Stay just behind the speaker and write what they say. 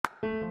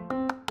Hey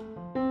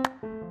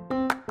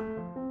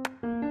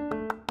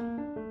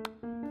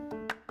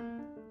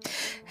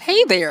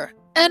there,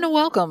 and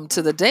welcome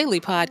to the daily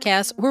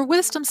podcast where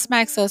wisdom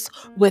smacks us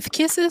with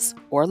kisses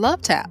or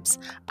love taps.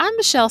 I'm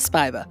Michelle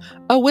Spiva,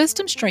 a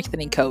wisdom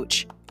strengthening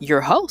coach,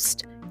 your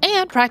host,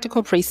 and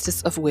practical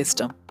priestess of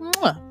wisdom.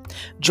 Mwah.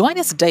 Join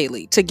us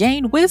daily to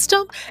gain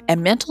wisdom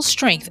and mental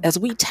strength as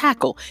we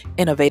tackle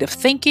innovative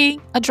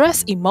thinking,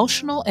 address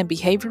emotional and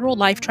behavioral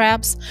life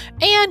traps,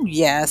 and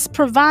yes,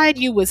 provide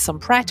you with some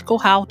practical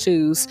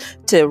how-tos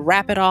to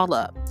wrap it all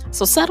up.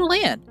 So settle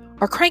in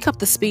or crank up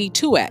the speed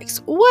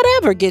 2x,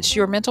 whatever gets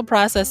your mental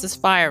processes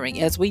firing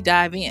as we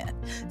dive in.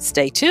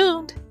 Stay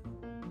tuned.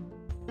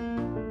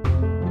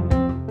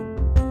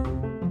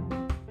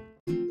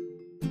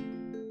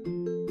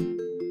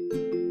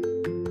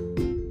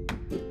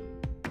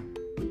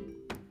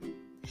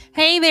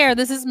 Hey there,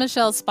 this is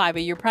Michelle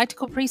Spiva, your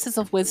practical priestess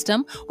of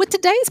wisdom, with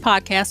today's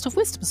podcast of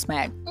Wisdom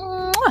Smack.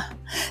 Mwah.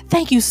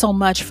 Thank you so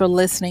much for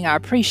listening. I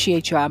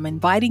appreciate you. I'm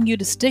inviting you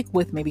to stick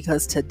with me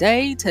because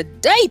today,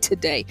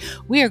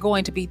 we are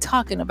going to be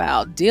talking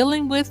about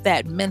dealing with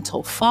that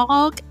mental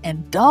fog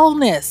and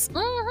dullness.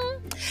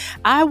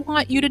 I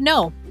want you to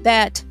know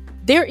that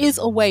there is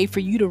a way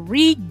for you to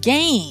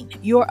regain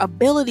your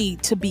ability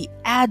to be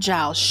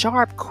agile,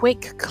 sharp,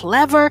 quick,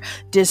 clever,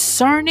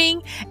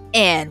 discerning,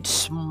 and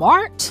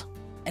smart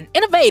and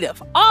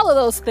innovative, all of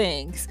those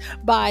things,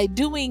 by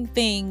doing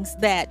things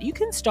that you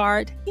can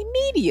start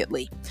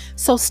immediately.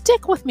 So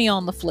stick with me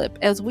on the flip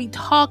as we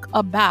talk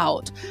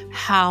about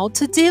how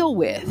to deal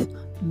with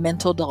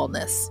mental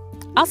dullness.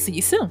 I'll see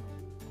you soon.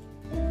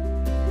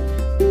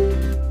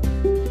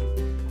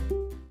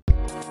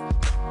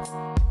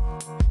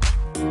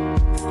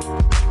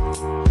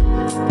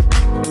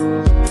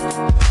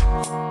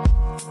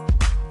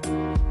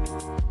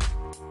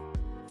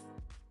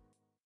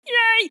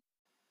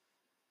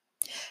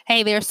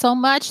 Hey there so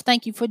much.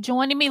 Thank you for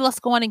joining me. Let's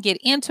go on and get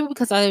into it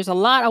because there's a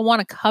lot I want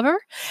to cover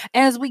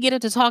as we get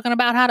into talking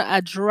about how to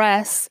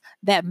address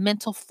that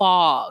mental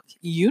fog.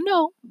 You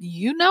know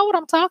what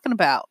I'm talking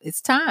about.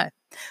 It's time.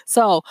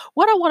 So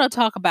what I want to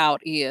talk about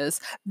is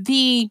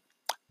the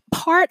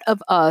part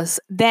of us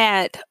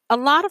that a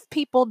lot of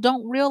people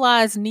don't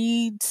realize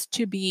needs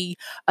to be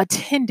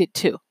attended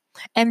to.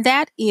 And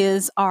that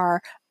is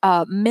our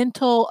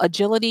mental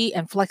agility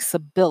and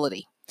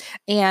flexibility.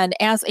 And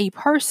as a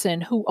person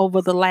who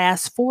over the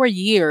last 4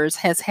 years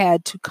has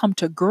had to come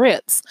to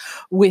grips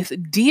with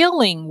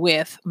dealing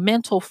with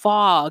mental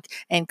fog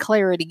and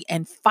clarity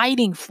and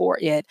fighting for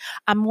it,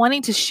 I'm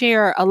wanting to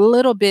share a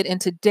little bit in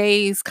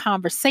today's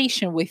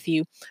conversation with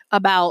you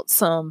about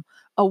some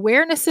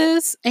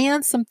awarenesses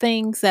and some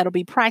things that'll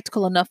be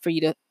practical enough for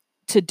you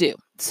to do.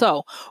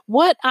 So,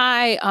 what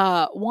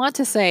I want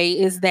to say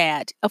is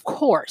that, of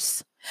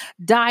course,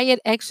 diet,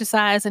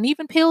 exercise, and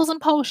even pills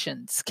and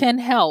potions can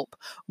help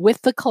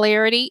with the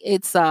clarity.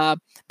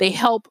 They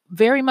help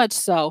very much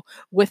so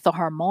with the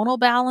hormonal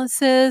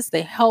balances.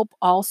 They help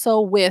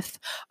also with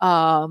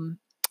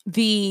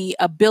the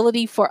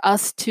ability for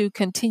us to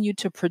continue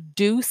to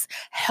produce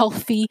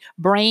healthy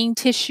brain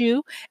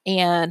tissue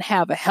and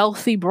have a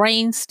healthy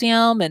brain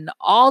stem and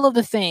all of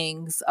the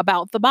things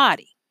about the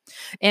body.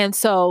 And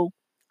so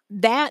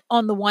that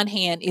on the one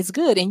hand is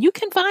good. And you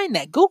can find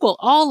that. Google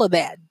all of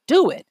that.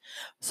 Do it.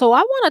 So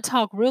I want to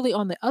talk really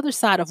on the other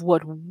side of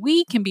what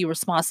we can be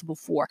responsible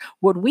for,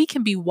 what we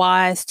can be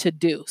wise to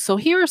do. So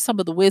here are some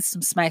of the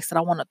wisdom smacks that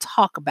I want to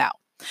talk about.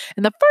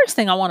 And the first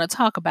thing I want to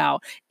talk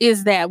about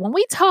is that when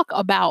we talk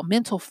about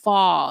mental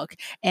fog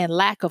and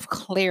lack of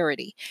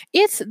clarity,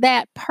 it's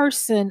that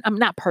person, I'm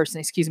not person,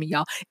 excuse me,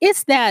 y'all.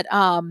 It's that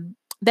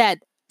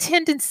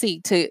tendency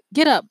to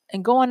get up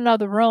and go in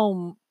another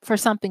room for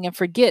something and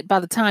forget by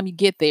the time you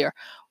get there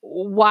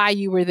why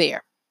you were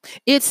there.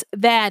 It's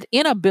that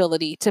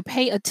inability to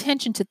pay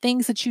attention to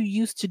things that you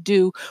used to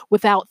do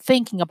without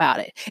thinking about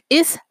it.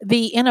 It's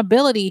the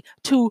inability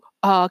to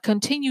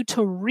continue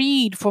to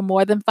read for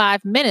more than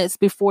 5 minutes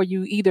before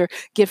you either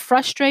get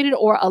frustrated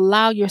or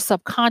allow your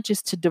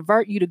subconscious to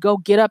divert you to go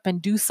get up and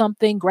do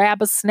something,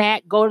 grab a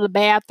snack, go to the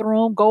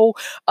bathroom, go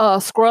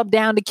scrub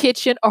down the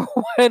kitchen or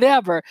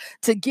whatever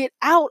to get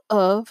out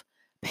of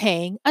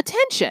paying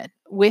attention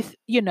with,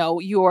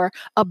 your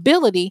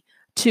ability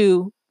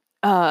to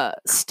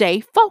stay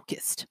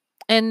focused.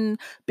 And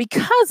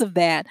because of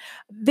that,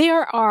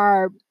 there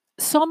are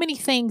so many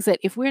things that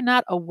if we're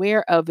not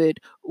aware of it,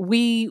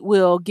 we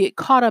will get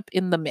caught up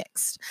in the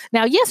mix.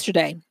 Now,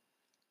 yesterday,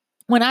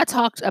 when I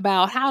talked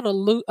about how to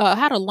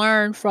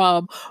learn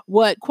from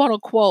what quote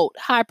unquote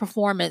high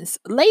performance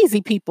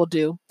lazy people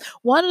do,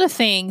 one of the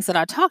things that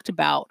I talked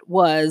about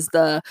was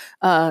the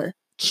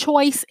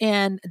choice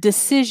and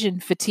decision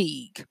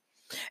fatigue.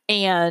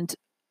 And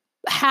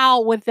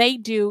how what they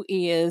do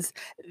is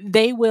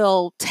they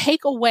will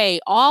take away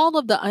all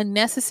of the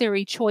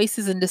unnecessary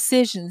choices and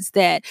decisions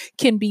that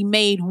can be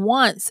made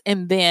once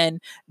and then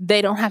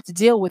they don't have to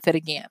deal with it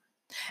again.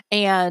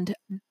 And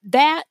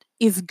that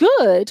is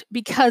good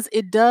because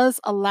it does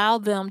allow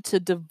them to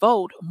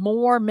devote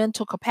more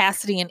mental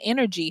capacity and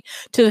energy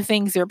to the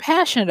things they're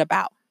passionate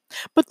about.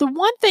 But the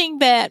one thing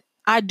that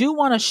I do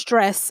want to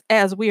stress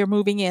as we are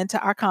moving into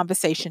our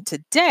conversation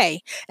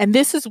today, and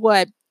this is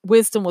what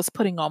wisdom was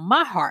putting on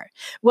my heart,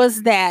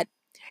 was that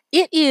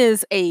it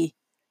is a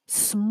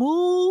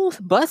smooth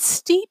but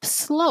steep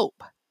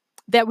slope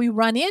that we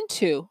run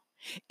into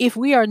if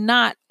we are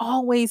not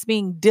always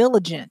being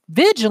diligent,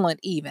 vigilant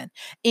even,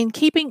 in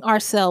keeping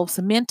ourselves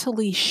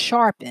mentally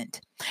sharpened.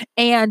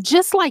 And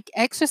just like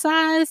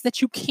exercise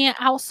that you can't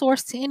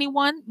outsource to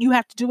anyone, you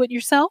have to do it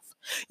yourself.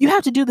 You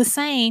have to do the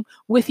same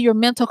with your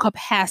mental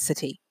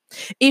capacity.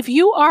 If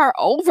you are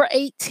over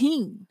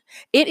 18,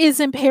 it is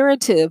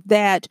imperative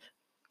that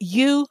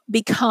you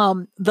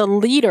become the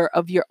leader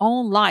of your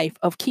own life,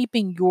 of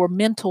keeping your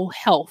mental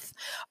health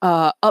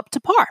up to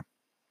par.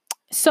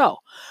 So,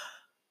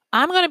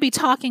 I'm going to be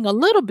talking a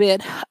little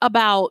bit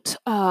about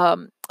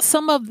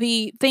some of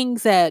the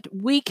things that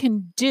we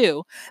can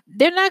do.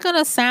 They're not going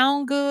to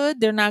sound good,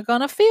 they're not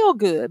going to feel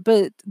good,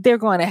 but they're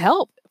going to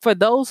help for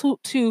those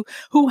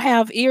who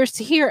have ears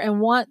to hear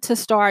and want to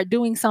start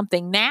doing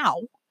something now.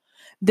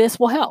 This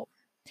will help.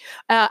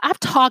 I've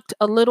talked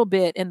a little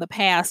bit in the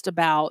past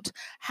about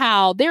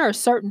how there are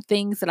certain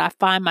things that I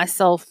find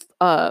myself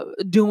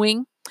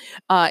doing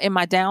in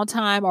my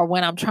downtime or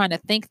when I'm trying to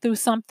think through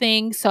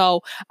something.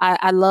 So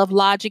I love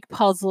logic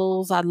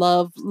puzzles. I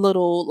love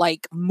little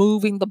like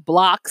moving the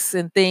blocks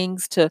and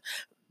things to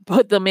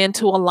put them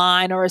into a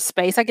line or a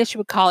space. I guess you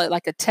would call it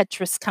like a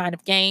Tetris kind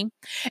of game.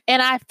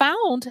 And I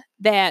found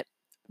that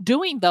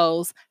doing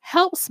those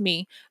helps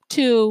me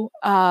to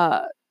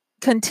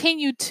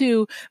continue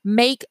to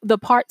make the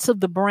parts of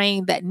the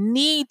brain that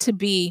need to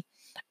be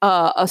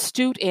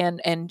astute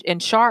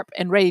and sharp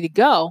and ready to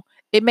go.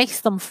 It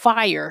makes them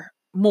fire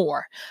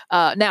more.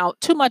 Now,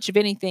 too much of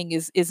anything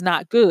is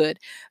not good,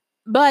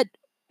 but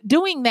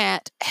doing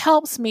that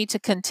helps me to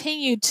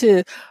continue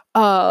to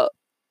uh,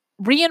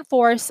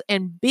 reinforce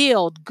and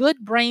build good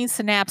brain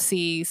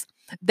synapses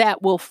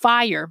that will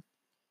fire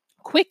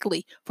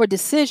quickly for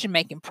decision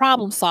making,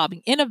 problem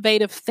solving,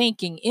 innovative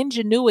thinking,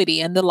 ingenuity,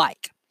 and the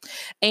like.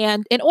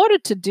 And in order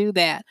to do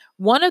that,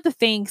 one of the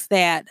things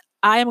that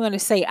I am going to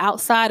say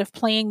outside of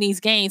playing these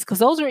games, because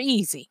those are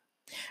easy,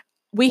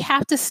 we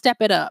have to step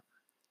it up.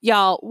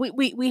 Y'all,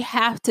 we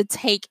have to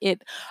take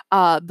it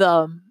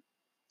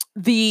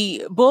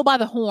the bull by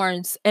the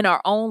horns in our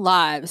own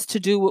lives to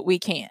do what we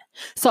can.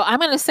 So I'm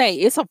going to say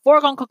it's a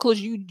foregone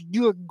conclusion.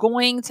 You're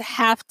going to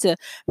have to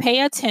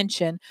pay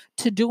attention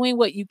to doing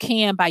what you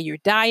can by your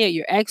diet,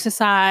 your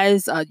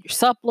exercise, your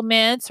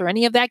supplements, or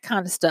any of that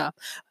kind of stuff.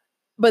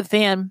 But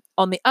then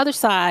on the other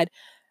side,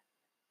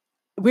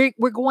 we're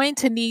going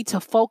to need to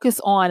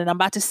focus on, and I'm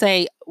about to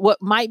say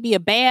what might be a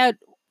bad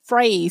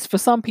phrase for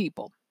some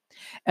people.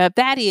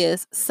 That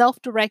is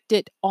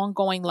self-directed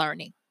ongoing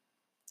learning.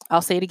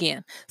 I'll say it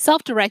again,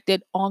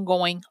 self-directed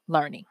ongoing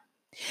learning.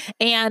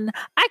 And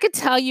I could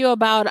tell you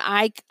about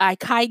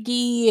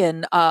Aikaigi,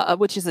 and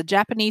which is a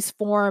Japanese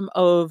form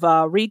of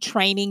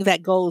retraining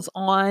that goes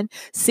on,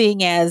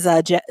 seeing as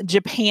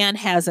Japan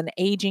has an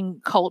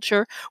aging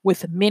culture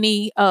with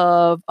many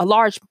of a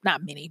large,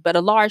 not many, but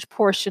a large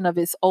portion of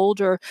its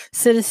older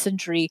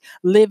citizenry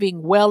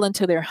living well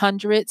into their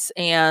hundreds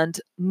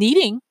and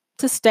needing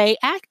to stay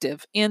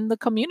active in the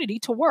community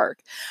to work.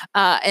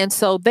 And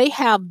so they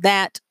have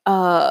that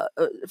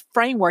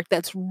framework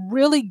that's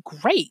really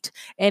great,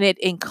 and it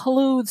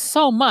includes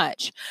so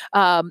much.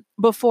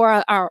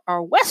 Before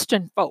our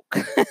Western folk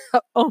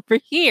over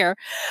here,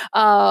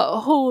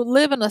 who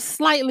live in a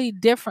slightly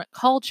different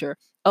culture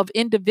of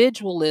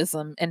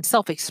individualism and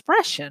self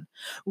expression,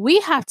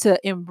 we have to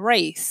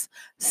embrace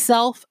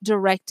self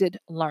directed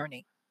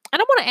learning.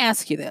 And I want to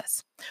ask you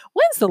this: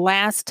 when's the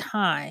last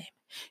time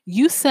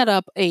you set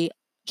up a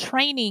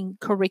training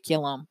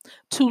curriculum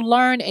to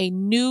learn a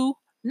new,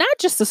 not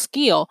just a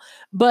skill,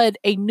 but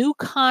a new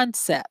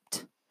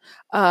concept,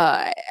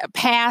 uh,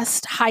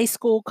 past high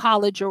school,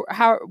 college, or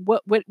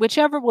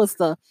whichever was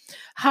the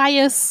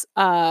highest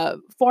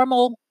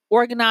formal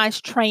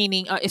organized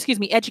training, excuse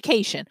me,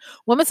 education?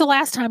 When was the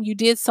last time you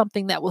did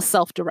something that was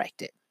self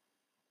directed?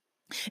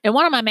 In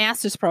one of my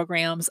master's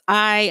programs,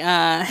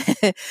 I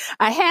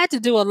had to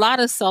do a lot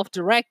of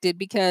self-directed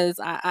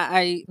because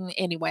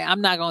anyway, I'm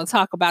not going to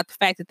talk about the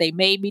fact that they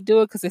made me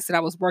do it because they said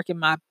I was working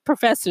my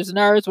professor's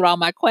nerves with all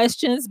my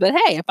questions. But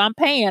hey, if I'm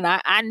paying,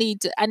 I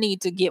need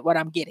to get what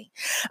I'm getting.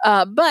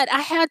 But I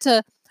had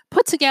to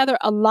put together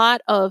a lot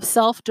of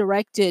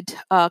self-directed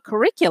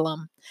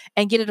curriculum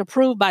and get it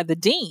approved by the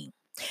dean.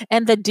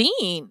 And the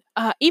dean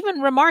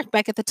even remarked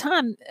back at the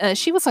time,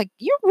 she was like,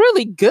 "You're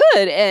really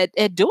good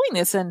at doing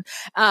this." And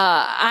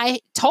I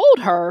told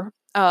her,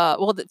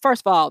 well,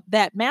 first of all,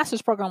 that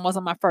master's program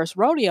wasn't my first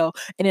rodeo.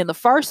 And in the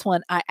first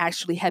one, I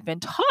actually had been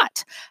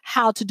taught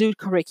how to do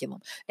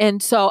curriculum.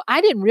 And so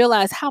I didn't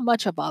realize how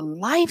much of a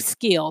life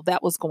skill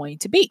that was going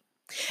to be.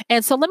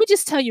 And so let me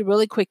just tell you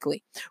really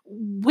quickly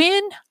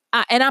when.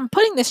 And I'm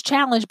putting this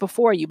challenge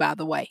before you, by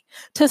the way,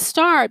 to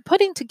start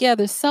putting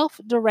together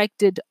self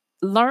directed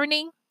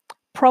learning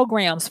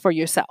programs for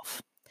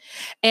yourself.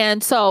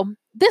 And so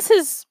this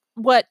is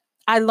what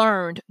I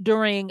learned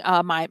during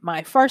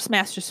my first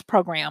master's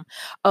program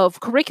of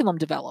curriculum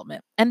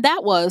development, and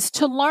that was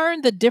to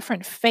learn the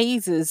different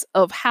phases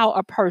of how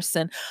a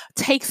person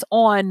takes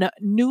on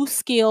new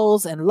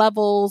skills and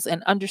levels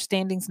and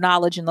understandings,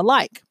 knowledge, and the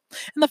like.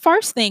 And the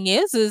first thing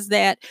is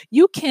that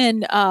you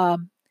can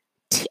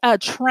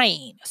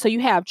train. So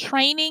you have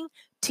training,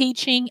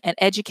 teaching, and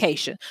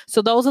education.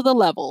 So those are the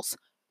levels: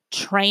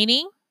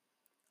 training,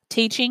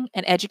 teaching,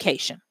 and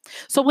education.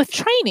 So with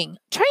training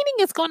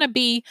is going to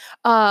be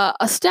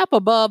a step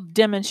above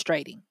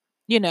demonstrating.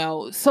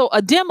 So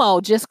a demo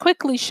just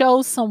quickly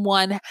shows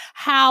someone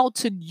how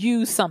to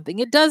use something.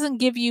 It doesn't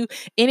give you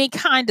any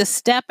kind of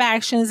step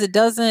actions. It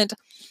doesn't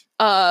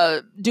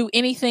do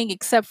anything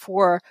except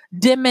for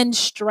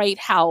demonstrate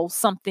how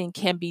something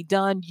can be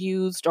done,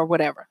 used, or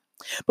whatever.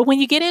 But when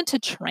you get into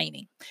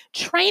training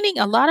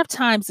a lot of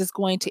times is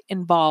going to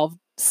involve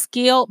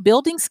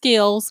building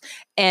skills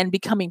and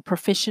becoming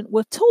proficient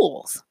with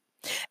tools.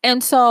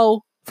 And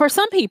so for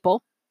some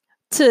people,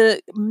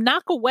 to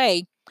knock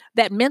away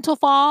that mental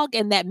fog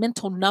and that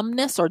mental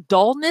numbness or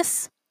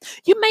dullness,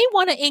 you may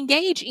want to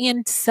engage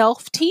in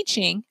self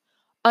teaching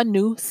a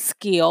new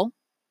skill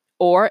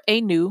or a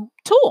new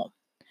tool.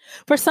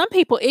 For some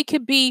people, it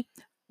could be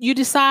you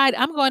decide,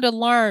 I'm going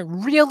to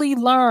really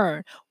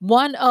learn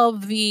one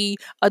of the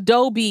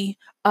Adobe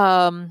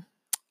online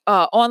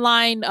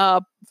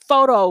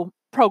photo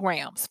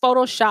programs,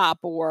 Photoshop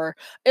or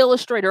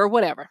Illustrator or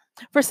whatever.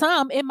 For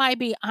some, it might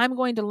be, I'm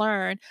going to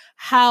learn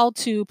how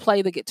to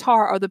play the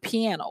guitar or the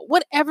piano,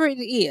 whatever it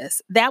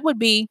is. That would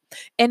be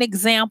an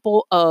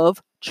example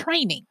of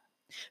training,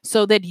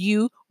 so that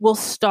you will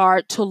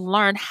start to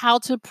learn how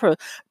to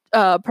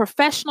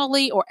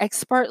professionally or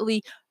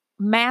expertly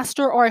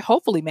master, or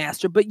hopefully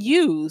master, but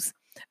use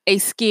a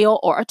skill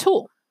or a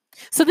tool.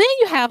 So then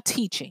you have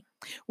teaching.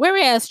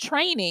 Whereas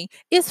training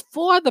is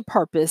for the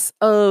purpose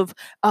of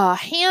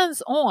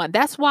hands on.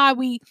 That's why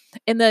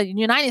in the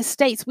United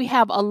States, we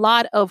have a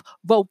lot of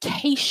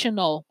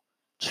vocational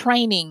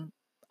training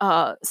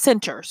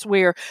centers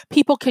where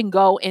people can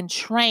go and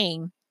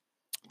train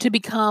to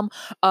become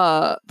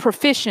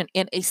proficient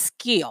in a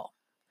skill.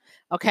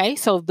 Okay,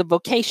 so the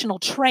vocational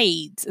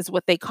trades is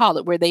what they call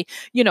it, where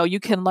you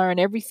can learn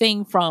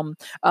everything from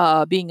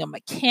being a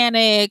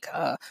mechanic,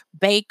 a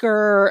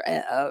baker,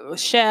 a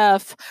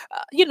chef,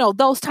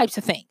 those types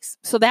of things.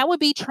 So that would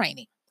be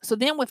training. So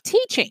then with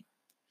teaching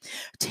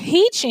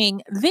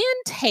then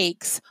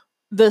takes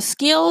the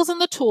skills and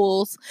the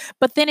tools,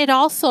 but then it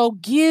also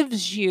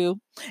gives you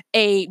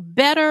a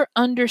better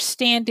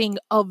understanding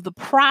of the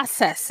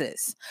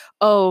processes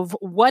of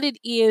what it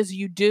is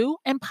you do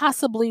and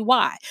possibly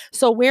why.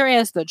 So,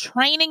 whereas the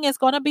training is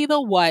going to be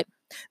the what,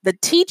 the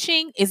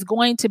teaching is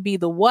going to be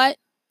the what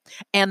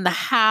and the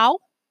how.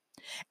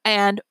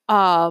 And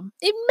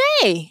it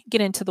may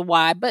get into the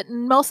why, but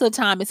most of the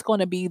time it's going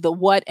to be the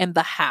what and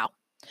the how.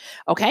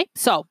 Okay,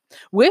 so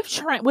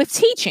with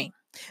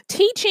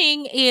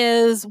teaching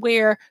is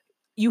where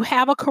you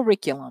have a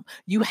curriculum,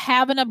 you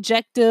have an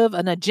objective,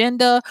 an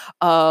agenda,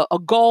 a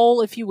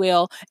goal, if you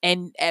will,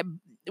 and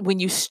when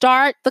you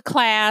start the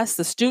class,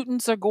 the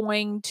students are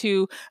going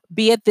to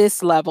be at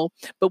this level,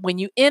 but when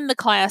you end the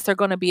class, they're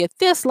going to be at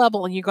this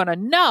level, and you're going to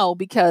know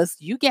because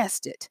you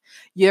guessed it,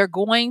 you're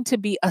going to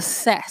be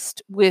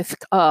assessed with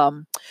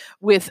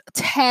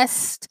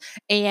tests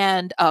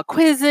and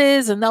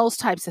quizzes and those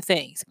types of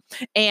things.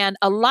 And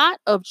a lot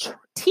of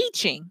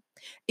teaching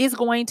is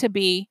going to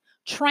be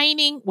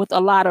training with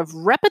a lot of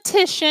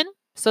repetition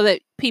so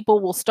that people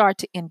will start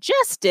to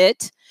ingest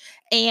it,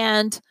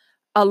 and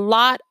a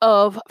lot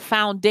of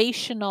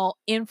foundational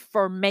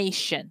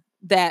information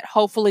that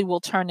hopefully will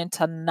turn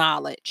into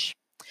knowledge.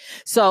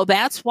 So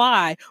that's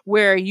why,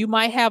 where you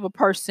might have a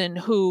person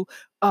who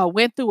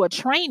went through a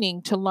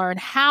training to learn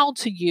how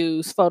to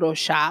use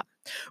Photoshop,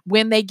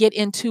 when they get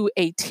into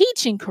a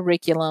teaching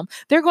curriculum,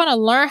 they're going to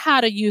learn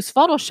how to use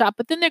Photoshop,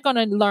 but then they're going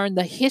to learn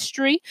the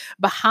history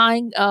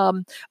behind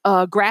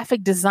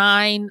graphic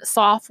design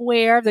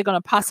software. They're going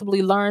to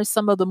possibly learn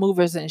some of the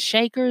movers and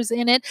shakers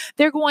in it.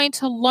 They're going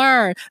to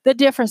learn the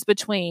difference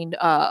between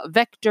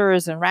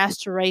vectors and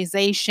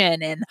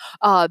rasterization and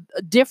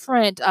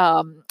different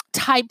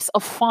types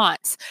of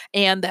fonts,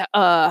 and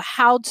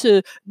how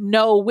to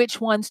know which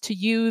ones to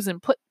use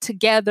and put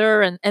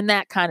together, and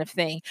that kind of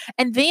thing.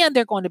 And then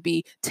they're going to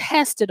be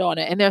tested on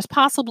it. And there's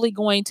possibly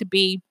going to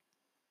be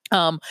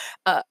a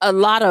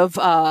lot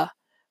of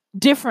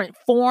different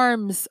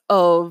forms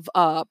of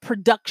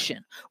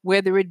production,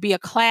 whether it be a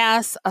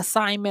class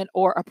assignment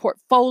or a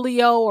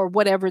portfolio or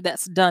whatever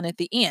that's done at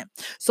the end.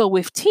 So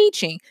with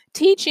teaching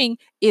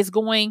is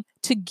going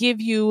to give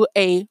you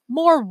a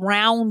more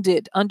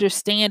rounded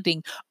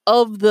understanding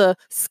of the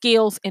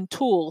skills and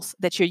tools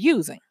that you're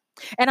using.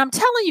 And I'm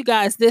telling you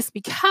guys this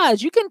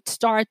because you can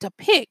start to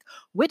pick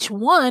which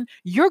one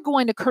you're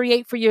going to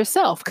create for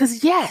yourself.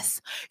 Because,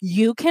 yes,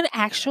 you can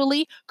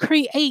actually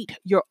create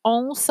your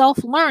own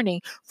self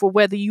learning for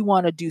whether you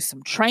want to do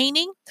some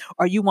training,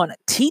 or you want to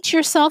teach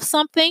yourself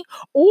something,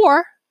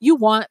 or you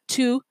want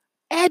to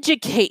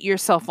educate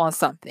yourself on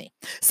something.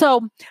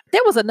 So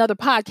there was another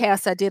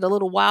podcast I did a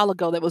little while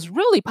ago that was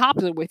really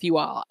popular with you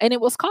all, and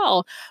it was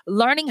called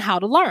Learning How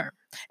to Learn.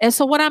 And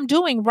so what I'm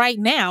doing right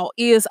now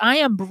is I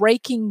am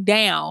breaking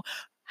down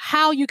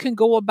how you can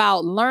go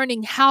about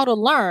learning how to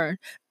learn,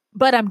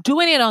 but I'm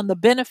doing it on the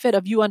benefit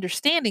of you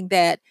understanding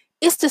that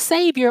it's to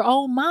save your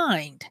own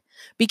mind,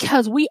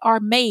 because we are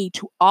made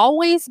to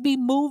always be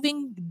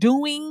moving,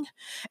 doing,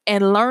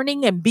 and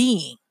learning and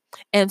being.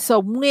 And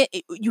so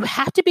you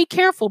have to be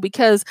careful,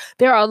 because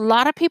there are a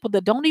lot of people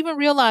that don't even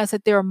realize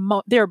that their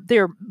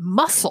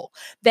muscle,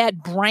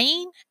 that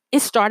brain,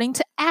 is starting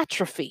to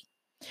atrophy.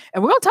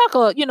 And we're going to talk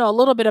a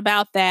little bit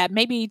about that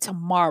maybe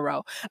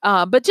tomorrow.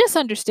 But just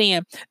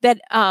understand that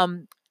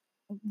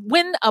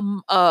when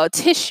a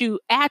tissue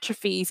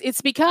atrophies,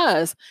 it's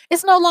because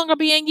it's no longer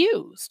being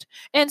used.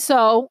 And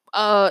so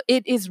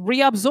it is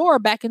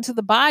reabsorbed back into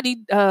the body,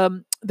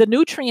 the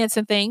nutrients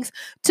and things,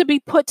 to be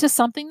put to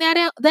something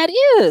that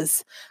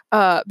is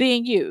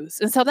being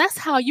used. And so that's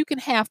how you can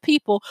have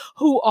people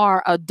who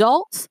are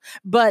adults,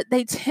 but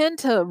they tend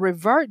to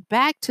revert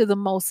back to the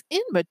most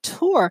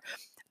immature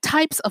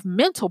types of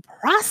mental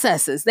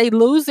processes. They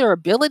lose their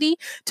ability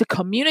to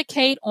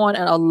communicate on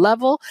a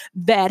level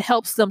that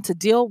helps them to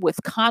deal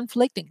with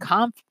conflict and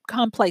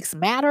complex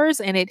matters.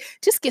 And it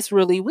just gets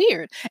really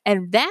weird.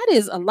 And that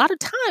is a lot of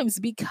times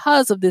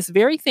because of this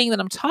very thing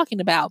that I'm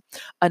talking about,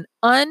 an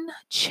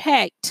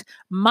unchecked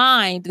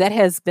mind that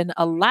has been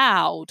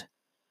allowed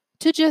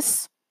to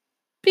just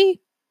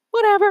be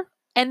whatever.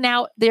 And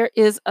now there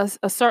is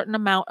a certain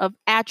amount of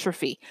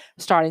atrophy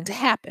starting to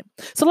happen.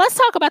 So let's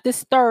talk about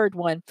this third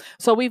one.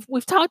 So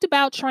we've talked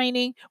about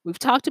training, we've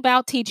talked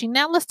about teaching.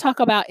 Now let's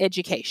talk about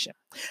education.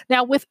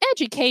 Now with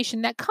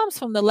education, that comes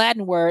from the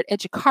Latin word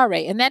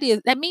educare, and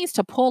that means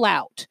to pull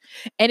out.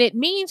 And it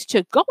means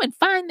to go and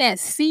find that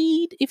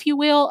seed, if you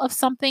will, of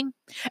something,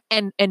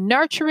 and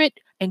nurture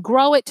it and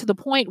grow it to the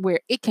point where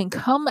it can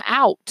come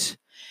out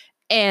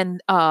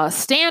and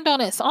stand on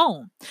its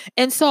own.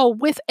 And so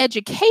with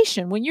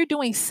education, when you're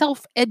doing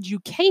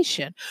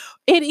self-education,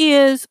 it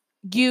is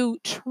you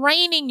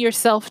training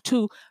yourself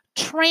to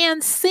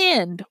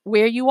transcend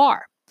where you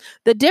are.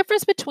 The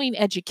difference between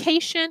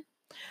education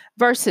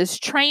versus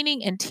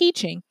training and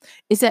teaching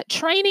is that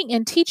training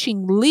and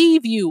teaching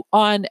leave you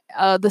on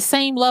the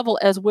same level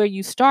as where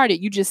you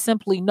started. You just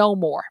simply know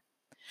more.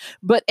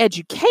 But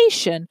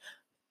education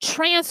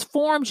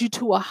transforms you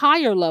to a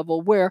higher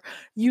level where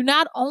you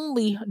not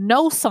only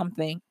know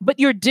something, but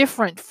you're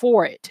different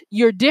for it.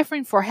 You're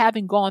different for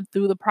having gone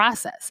through the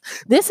process.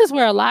 This is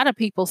where a lot of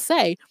people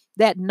say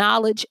that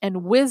knowledge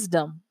and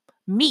wisdom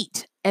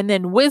meet, and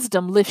then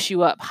wisdom lifts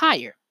you up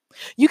higher.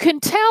 You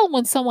can tell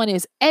when someone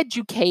is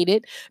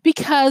educated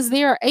because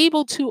they are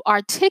able to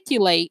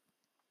articulate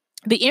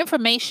the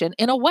information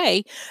in a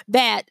way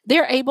that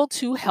they're able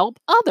to help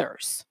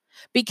others.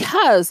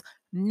 Because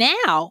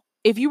now,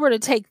 if you were to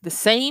take the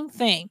same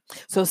thing,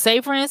 so say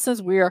for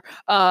instance, we're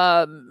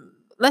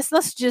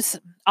let's just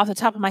off the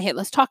top of my head,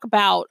 let's talk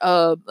about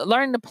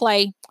learning to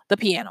play the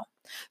piano.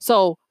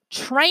 So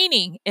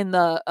training in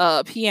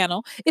the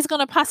piano is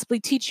going to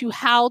possibly teach you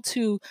how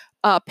to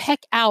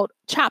peck out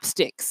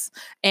chopsticks,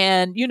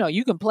 and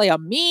you can play a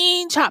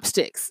mean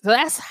chopsticks. So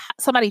that's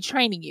somebody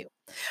training you.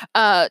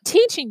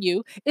 Teaching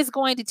you is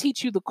going to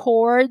teach you the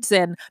chords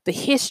and the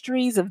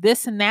histories of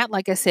this and that,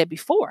 like I said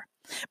before.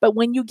 But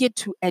when you get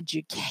to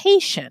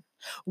education,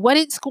 what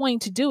it's going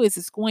to do is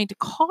it's going to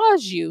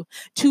cause you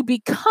to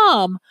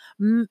become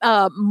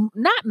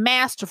not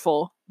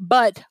masterful,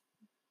 but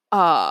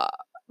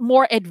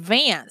more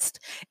advanced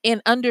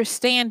in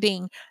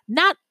understanding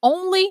not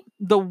only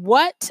the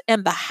what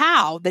and the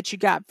how that you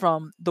got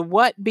from the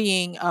what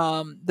being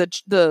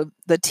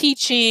the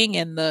teaching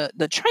and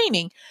the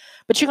training,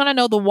 but you're going to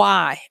know the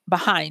why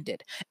behind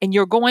it, and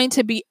you're going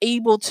to be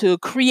able to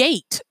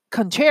create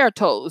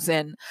concertos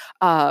and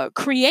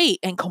create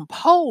and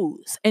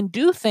compose and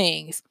do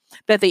things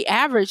that the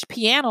average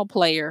piano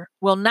player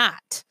will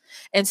not.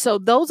 And so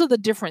those are the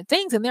different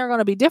things. And there are going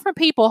to be different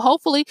people,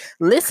 hopefully,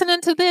 listening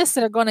to this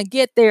that are going to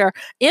get their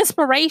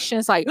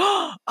inspirations like,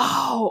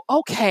 oh,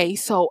 okay,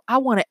 so I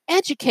want to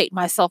educate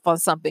myself on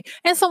something.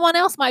 And someone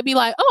else might be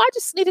like, oh, I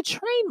just need to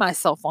train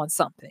myself on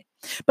something.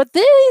 But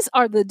these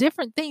are the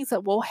different things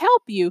that will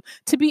help you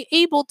to be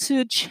able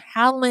to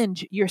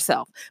challenge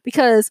yourself,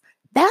 because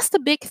that's the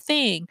big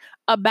thing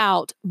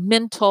about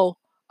mental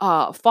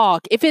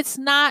fog. If it's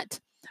not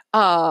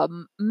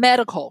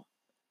medical,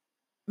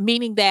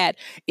 meaning that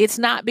it's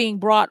not being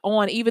brought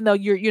on, even though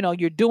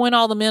you're doing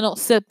all the mental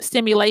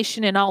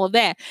stimulation and all of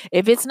that.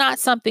 If it's not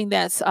something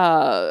that's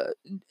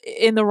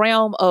in the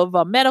realm of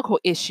a medical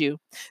issue,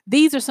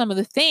 these are some of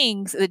the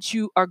things that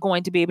you are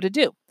going to be able to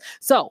do.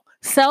 So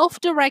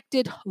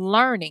Self-directed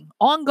learning,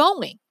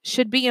 ongoing,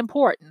 should be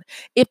important.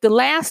 If the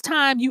last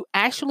time you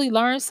actually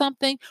learned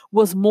something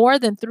was more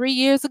than 3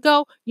 years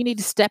ago, you need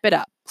to step it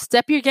up.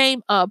 Step your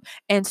game up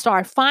and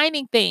start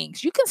finding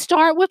things. You can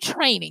start with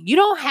training. You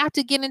don't have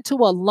to get into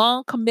a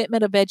long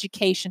commitment of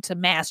education to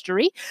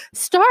mastery.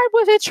 Start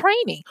with a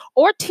training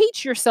or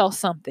teach yourself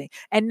something.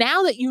 And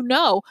now that you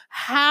know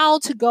how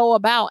to go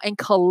about and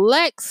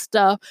collect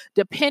stuff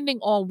depending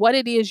on what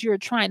it is you're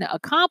trying to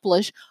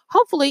accomplish,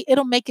 hopefully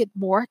it'll make it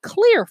more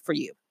clear for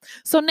you.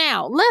 So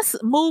now let's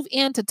move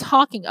into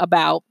talking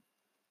about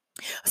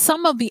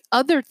some of the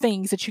other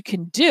things that you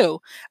can do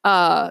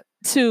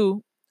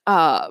to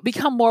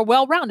become more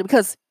well-rounded.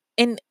 Because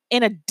in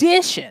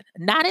addition,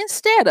 not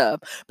instead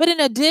of, but in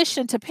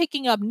addition to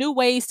picking up new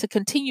ways to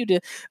continue to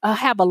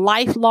have a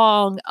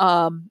lifelong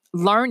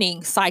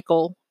learning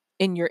cycle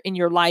in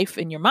your life,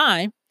 in your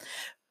mind,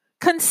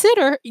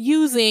 consider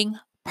using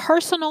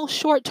personal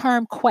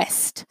short-term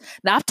quest.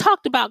 Now, I've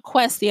talked about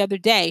quest the other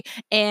day,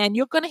 and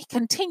you're going to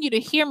continue to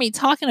hear me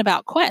talking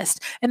about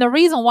quest. And the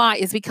reason why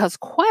is because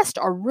quest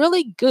are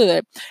really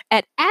good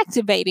at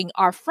activating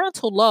our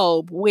frontal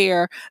lobe,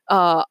 where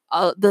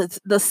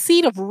the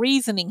seat of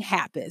reasoning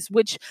happens,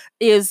 which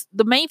is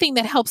the main thing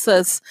that helps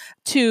us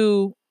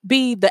to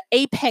be the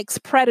apex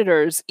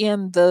predators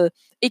in the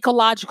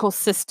ecological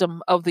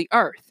system of the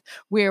earth,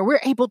 where we're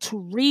able to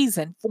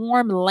reason,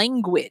 form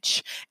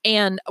language,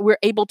 and we're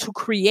able to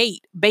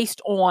create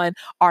based on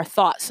our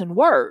thoughts and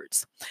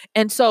words.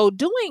 And so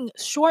doing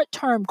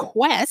short-term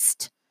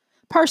quest,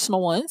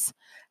 personal ones,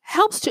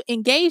 helps to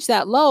engage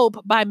that lobe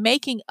by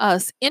making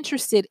us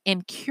interested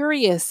and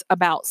curious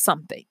about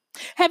something.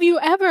 Have you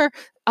ever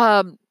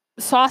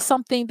saw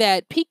something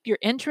that piqued your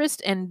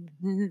interest, and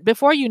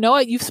before you know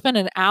it, you've spent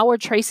an hour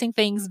tracing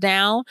things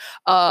down,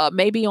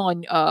 maybe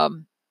on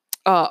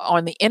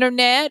the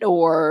internet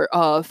or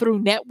through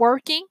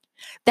networking?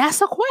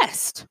 That's a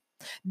quest.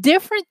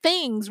 Different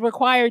things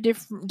require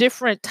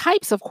different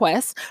types of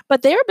quests,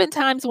 but there have been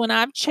times when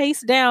I've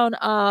chased down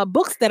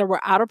books that were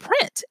out of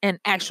print and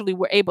actually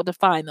were able to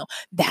find them.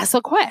 That's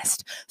a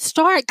quest.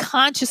 Start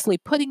consciously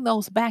putting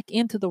those back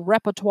into the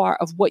repertoire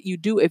of what you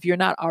do if you're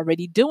not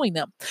already doing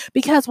them.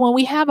 Because when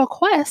we have a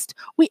quest,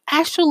 we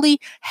actually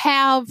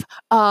have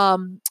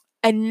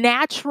a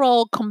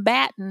natural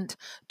combatant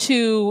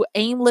to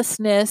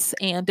aimlessness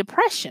and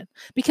depression,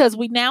 because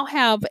we now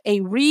have a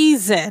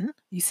reason.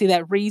 You see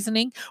that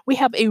reasoning? We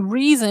have a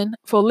reason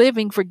for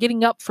living, for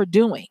getting up, for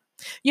doing.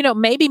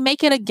 Maybe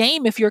make it a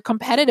game if you're a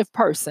competitive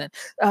person.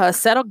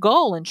 Set a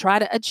goal and try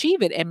to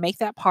achieve it and make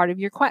that part of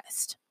your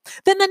quest.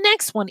 Then the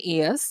next one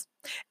is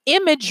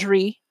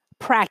imagery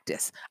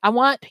practice. I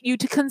want you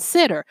to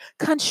consider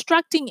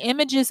constructing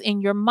images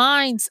in your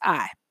mind's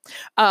eye.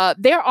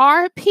 There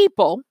are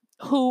people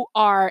who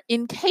are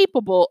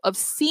incapable of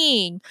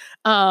seeing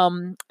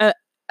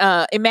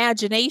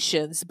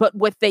imaginations, but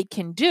what they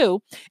can do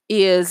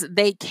is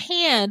they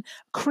can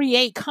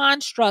create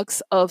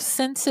constructs of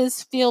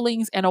senses,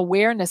 feelings, and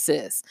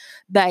awarenesses,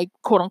 like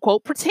quote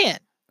unquote pretend.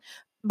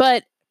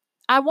 But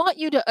I want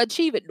you to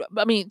achieve it.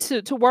 I mean,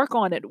 to work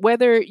on it,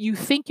 whether you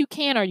think you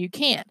can or you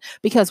can't,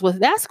 because what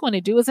that's going to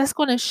do is that's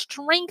going to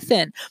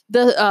strengthen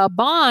the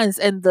bonds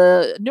and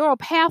the neural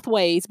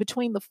pathways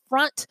between the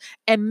front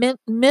and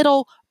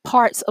middle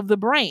parts of the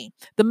brain.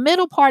 The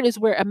middle part is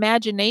where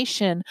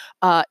imagination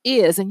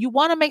is, and you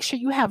want to make sure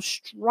you have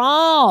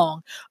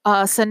strong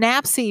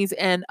synapses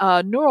and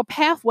neural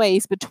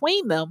pathways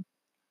between them.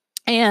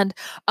 And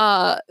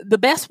the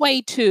best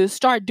way to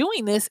start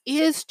doing this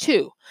is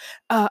to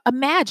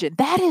imagine.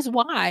 That is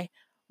why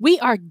we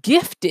are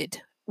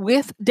gifted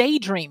with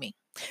daydreaming.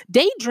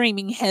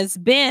 Daydreaming has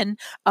been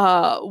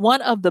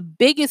one of the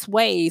biggest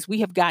ways we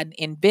have gotten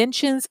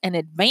inventions and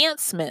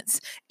advancements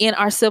in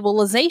our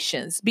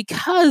civilizations,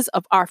 because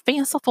of our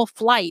fanciful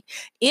flight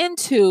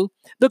into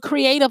the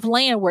creative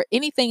land where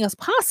anything is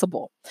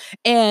possible.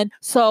 And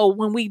so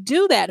when we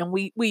do that and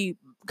we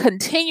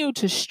continue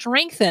to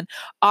strengthen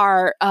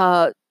our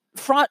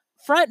front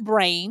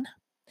brain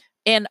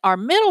and our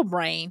middle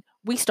brain,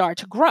 we start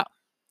to grow.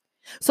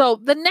 So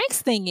the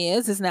next thing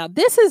is now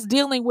this is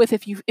dealing with,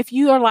 if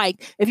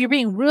you're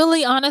being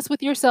really honest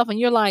with yourself and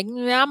you're like,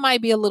 I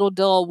might be a little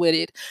dull with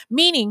it,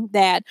 meaning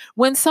that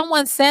when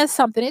someone says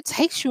something, it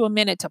takes you a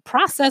minute to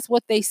process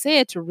what they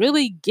said, to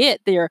really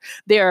get their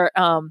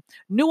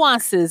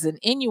nuances and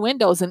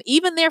innuendos and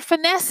even their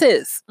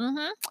finesses.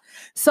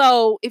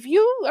 So if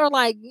you are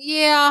like,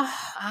 yeah,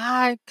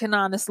 I can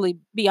honestly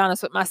be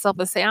honest with myself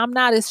and say I'm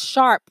not as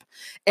sharp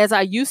as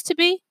I used to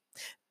be,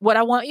 what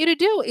I want you to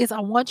do is I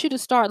want you to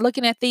start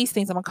looking at these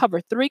things. I'm going to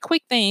cover 3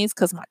 quick things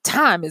because my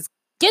time is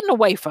getting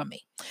away from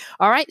me.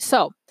 All right.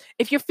 So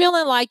if you're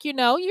feeling like,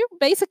 you're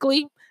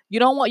basically, you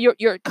don't want,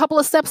 you're a couple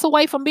of steps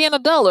away from being a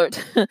dullard,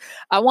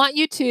 I want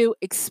you to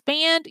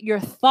expand your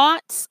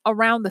thoughts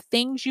around the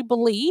things you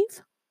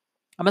believe.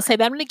 I'm going to say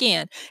that one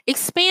again.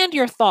 Expand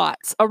your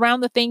thoughts around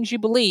the things you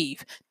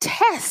believe.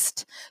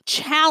 Test,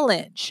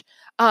 challenge,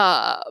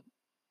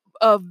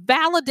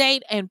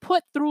 validate and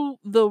put through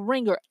the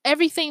ringer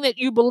everything that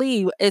you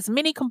believe, as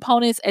many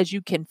components as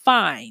you can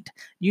find.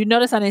 You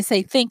notice I didn't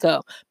say think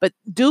of, but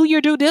do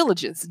your due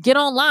diligence. Get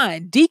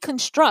online,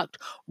 deconstruct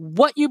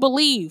what you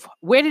believe.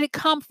 Where did it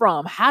come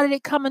from? How did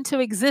it come into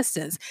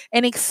existence?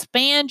 And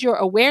expand your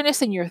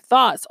awareness and your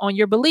thoughts on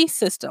your belief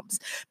systems.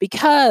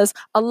 Because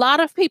a lot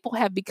of people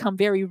have become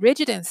very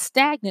rigid and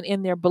stagnant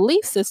in their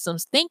belief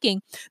systems,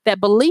 thinking that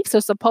beliefs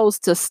are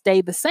supposed to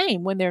stay the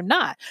same when they're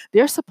not.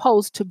 They're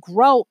supposed to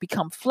grow,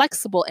 become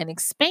flexible, and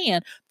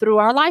expand through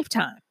our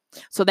lifetime.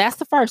 So that's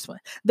the first one.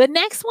 The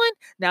next one,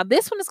 now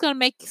this one is going to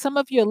make some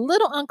of you a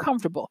little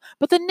uncomfortable,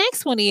 but the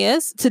next one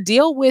is to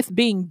deal with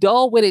being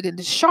dull with it and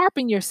to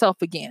sharpen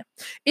yourself again,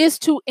 is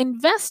to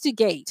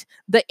investigate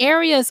the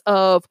areas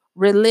of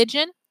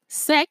religion,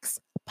 sex,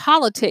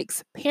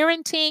 politics,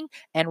 parenting,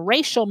 and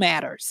racial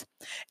matters.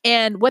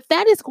 And what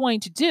that is going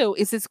to do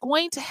is it's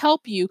going to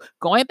help you,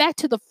 going back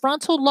to the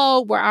frontal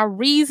lobe where our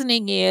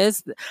reasoning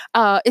is,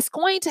 it's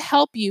going to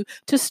help you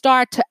to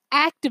start to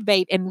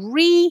activate and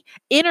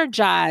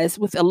re-energize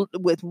with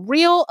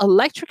real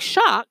electric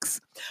shocks,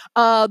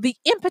 the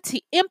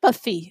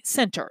empathy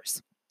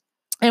centers.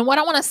 And what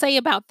I want to say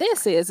about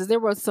this is there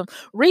were some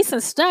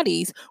recent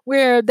studies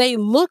where they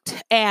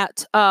looked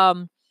at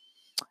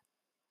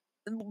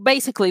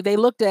basically they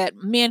looked at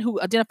men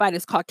who identified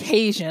as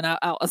Caucasian.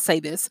 I'll say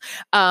this,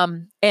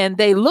 and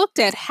they looked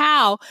at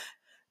how,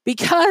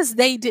 because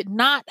they did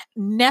not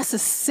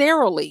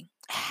necessarily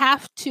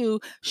have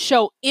to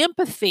show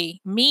empathy,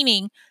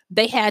 meaning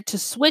they had to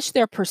switch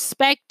their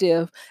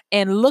perspective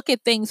and look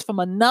at things from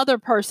another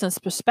person's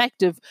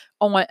perspective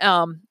on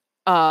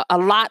a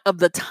lot of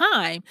the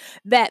time,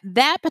 that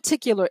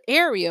particular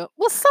area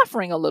was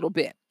suffering a little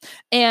bit.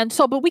 And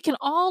so, but we can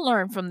all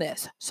learn from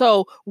this.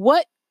 So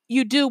what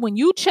you do when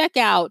you check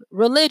out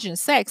religion,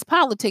 sex,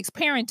 politics,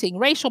 parenting,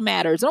 racial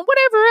matters, and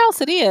whatever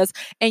else it is,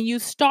 and you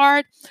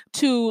start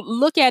to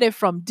look at it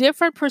from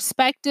different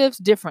perspectives,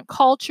 different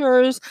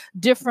cultures,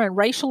 different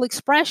racial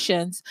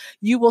expressions,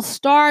 you will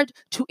start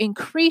to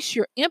increase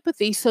your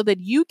empathy so that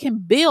you can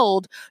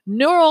build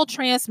neural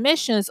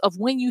transmissions of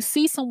when you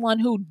see someone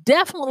who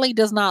definitely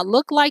does not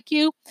look like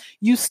you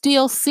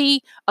still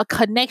see a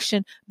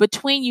connection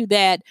between you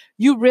that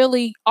you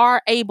really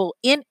are able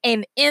in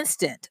an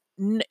instant,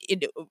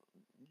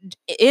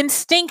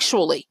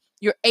 instinctually,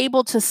 you're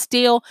able to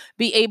still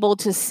be able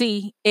to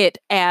see it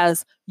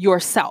as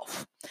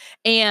yourself.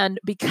 And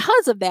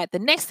because of that, the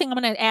next thing I'm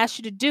going to ask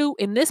you to do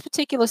in this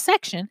particular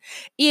section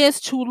is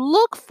to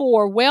look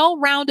for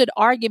well-rounded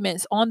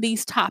arguments on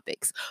these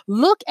topics.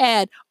 Look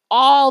at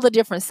all the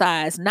different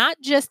sides, not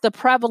just the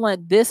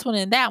prevalent this one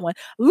and that one.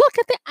 Look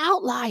at the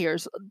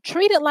outliers.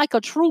 Treat it like a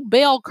true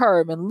bell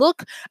curve and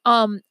look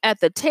at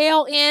the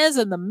tail ends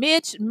and the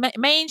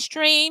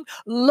mainstream.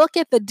 Look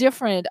at the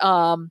different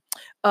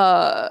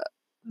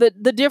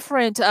the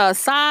different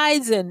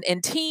sides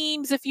and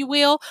teams, if you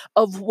will,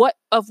 of what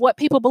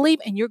people believe,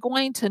 and you're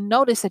going to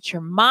notice that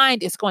your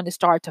mind is going to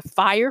start to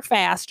fire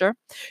faster.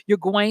 You're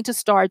going to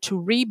start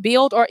to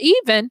rebuild or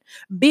even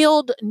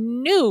build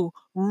new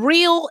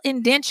real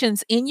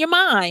indentions in your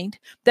mind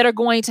that are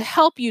going to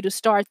help you to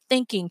start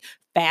thinking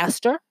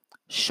faster,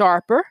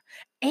 sharper,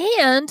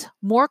 and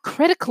more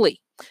critically.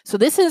 So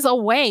this is a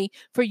way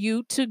for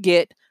you to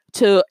get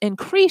to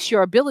increase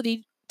your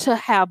ability to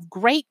have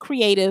great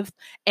creative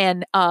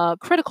and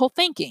critical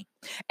thinking.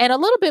 And a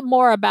little bit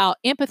more about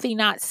empathy,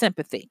 not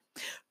sympathy.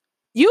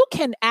 You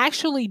can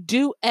actually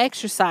do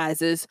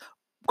exercises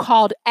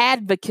called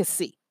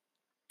advocacy,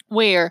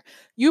 where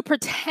you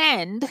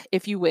pretend,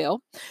 if you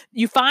will,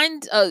 you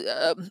find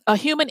a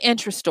human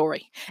interest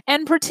story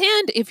and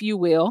pretend, if you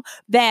will,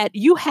 that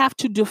you have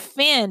to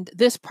defend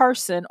this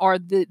person or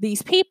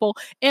these people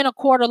in a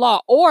court of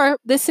law or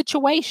this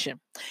situation.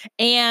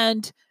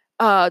 And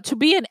to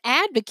be an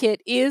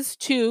advocate is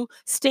to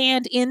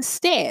stand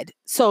instead.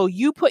 So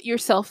you put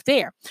yourself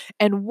there.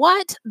 And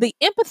what the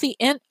empathy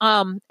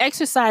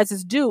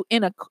exercises do,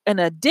 in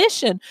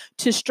addition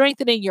to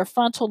strengthening your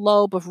frontal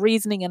lobe of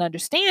reasoning and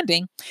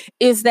understanding,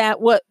 is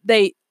that what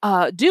they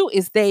do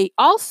is they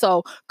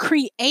also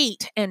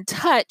create and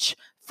touch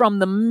from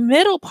the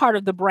middle part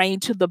of the brain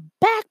to the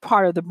back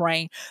part of the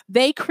brain.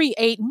 They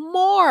create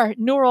more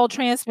neural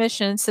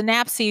transmission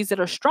synapses that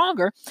are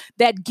stronger,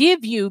 that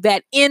give you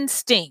that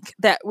instinct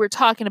that we're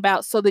talking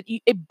about, so that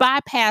it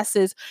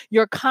bypasses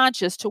your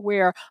conscious to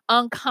where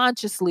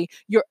unconsciously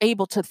you're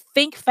able to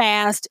think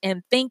fast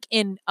and think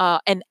in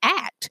and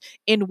act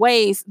in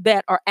ways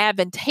that are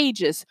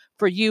advantageous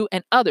for you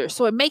and others.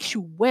 So it makes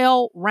you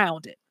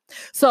well-rounded.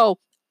 So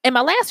in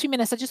my last few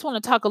minutes, I just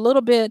want to talk a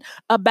little bit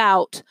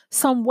about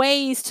some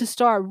ways to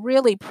start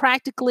really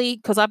practically,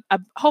 because I've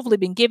hopefully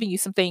been giving you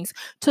some things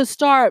to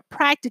start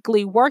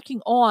practically working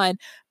on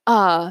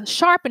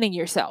sharpening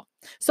yourself.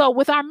 So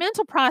with our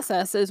mental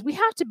processes, we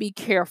have to be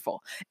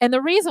careful. And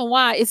the reason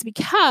why is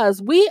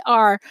because we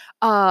are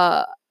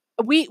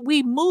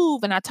we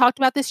move, and I talked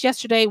about this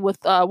yesterday with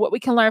what we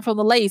can learn from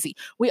the lazy.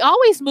 We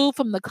always move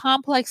from the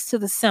complex to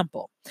the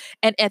simple.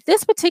 And at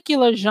this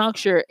particular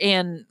juncture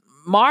in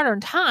modern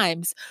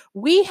times,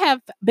 we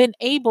have been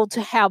able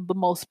to have the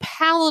most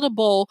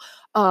palatable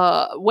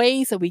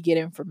ways that we get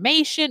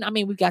information. I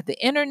mean, we've got the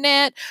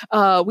internet.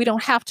 We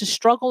don't have to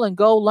struggle and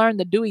go learn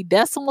the Dewey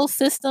Decimal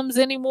Systems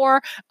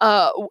anymore.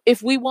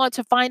 If we want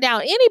to find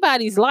out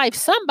anybody's life,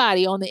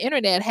 somebody on the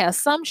internet has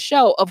some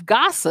show of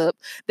gossip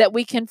that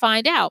we can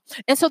find out.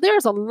 And so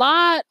there's a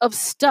lot of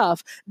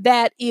stuff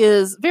that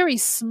is very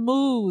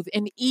smooth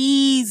and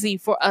easy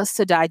for us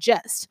to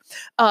digest.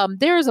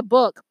 There's a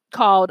book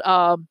called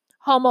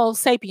Homo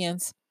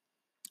Sapiens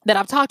that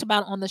I've talked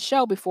about on the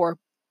show before.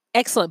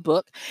 Excellent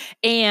book.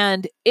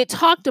 And it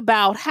talked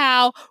about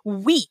how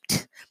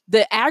wheat,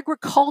 the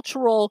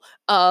agricultural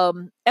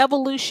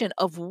evolution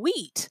of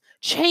wheat,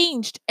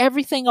 changed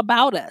everything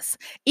about us,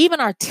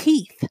 even our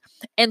teeth.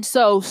 And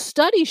so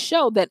studies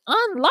show that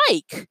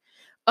unlike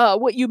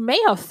what you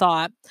may have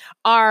thought,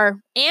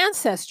 our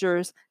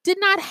ancestors did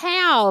not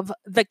have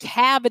the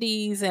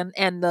cavities and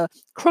the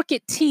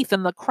crooked teeth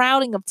and the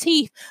crowding of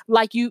teeth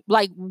like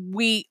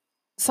we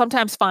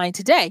sometimes find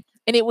today.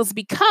 And it was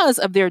because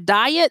of their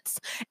diets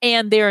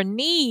and their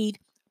need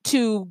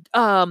to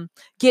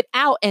get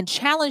out and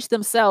challenge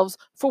themselves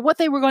for what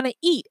they were going to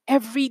eat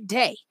every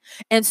day.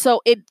 And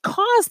so it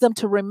caused them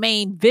to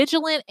remain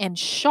vigilant and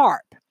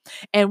sharp.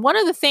 And one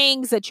of the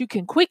things that you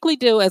can quickly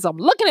do, as I'm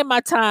looking at my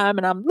time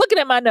and I'm looking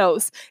at my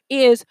notes,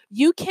 is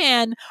you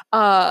can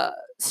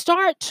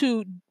start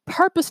to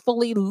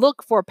purposefully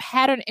look for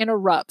pattern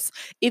interrupts.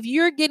 If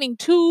you're getting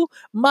too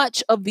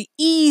much of the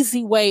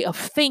easy way of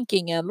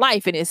thinking in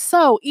life, and it's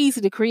so easy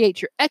to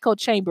create your echo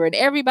chamber and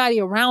everybody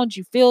around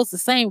you feels the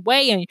same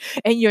way,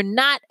 and you're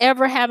not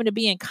ever having to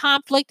be in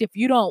conflict if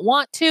you don't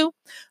want to,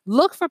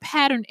 look for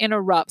pattern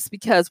interrupts,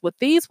 because what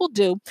these will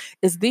do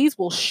is these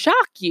will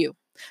shock you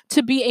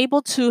to be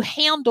able to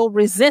handle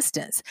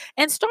resistance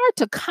and start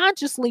to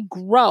consciously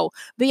grow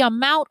the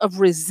amount of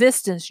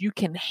resistance you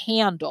can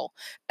handle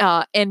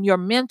and your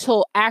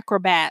mental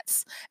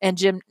acrobats and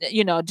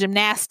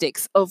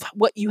gymnastics of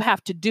what you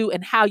have to do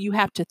and how you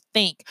have to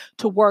think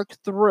to work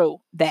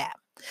through that.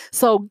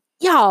 So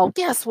y'all,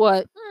 guess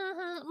what?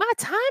 My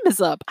time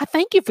is up. I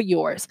thank you for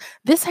yours.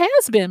 This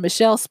has been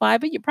Michelle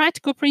Spiva, your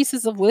practical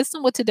priestess of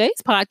wisdom, with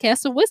today's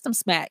podcast of Wisdom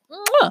Smack.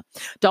 Mwah!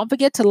 Don't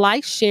forget to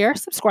like, share,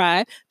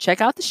 subscribe, check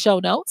out the show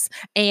notes,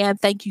 and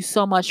thank you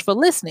so much for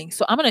listening.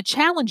 So I'm going to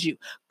challenge you.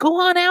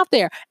 Go on out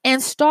there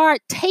and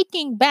start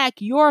taking back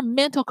your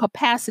mental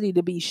capacity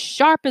to be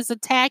sharp as a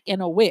tack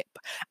and a whip.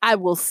 I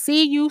will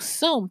see you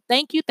soon.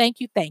 Thank you, thank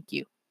you, thank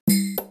you.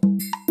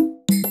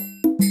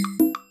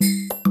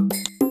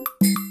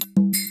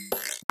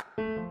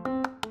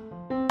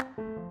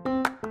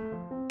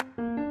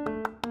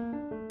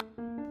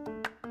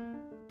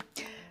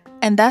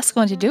 And that's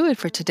going to do it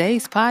for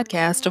today's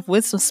podcast of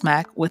Wisdom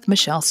Smack with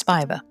Michelle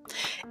Spiva.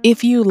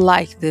 If you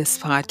like this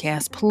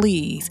podcast,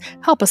 please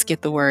help us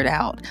get the word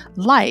out.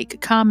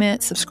 Like,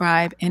 comment,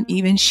 subscribe, and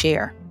even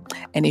share.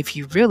 And if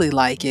you really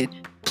like it,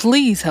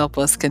 please help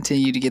us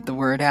continue to get the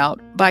word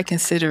out by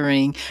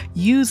considering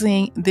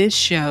using this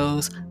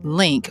show's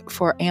link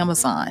for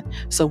Amazon.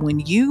 So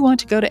when you want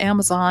to go to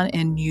Amazon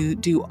and you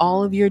do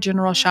all of your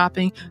general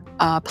shopping,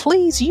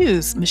 please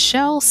use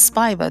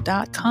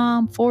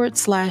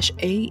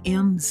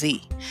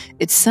michellespiva.com/AMZ.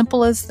 It's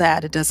simple as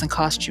that. It doesn't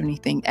cost you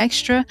anything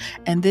extra,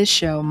 and this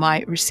show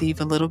might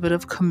receive a little bit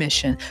of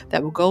commission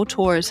that will go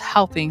towards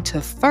helping to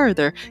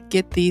further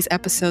get these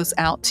episodes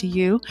out to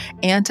you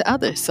and to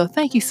others. So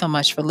thank you so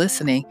much for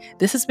listening.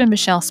 This has been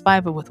Michelle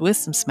Spiva with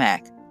Wisdom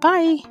Smack.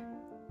 Bye.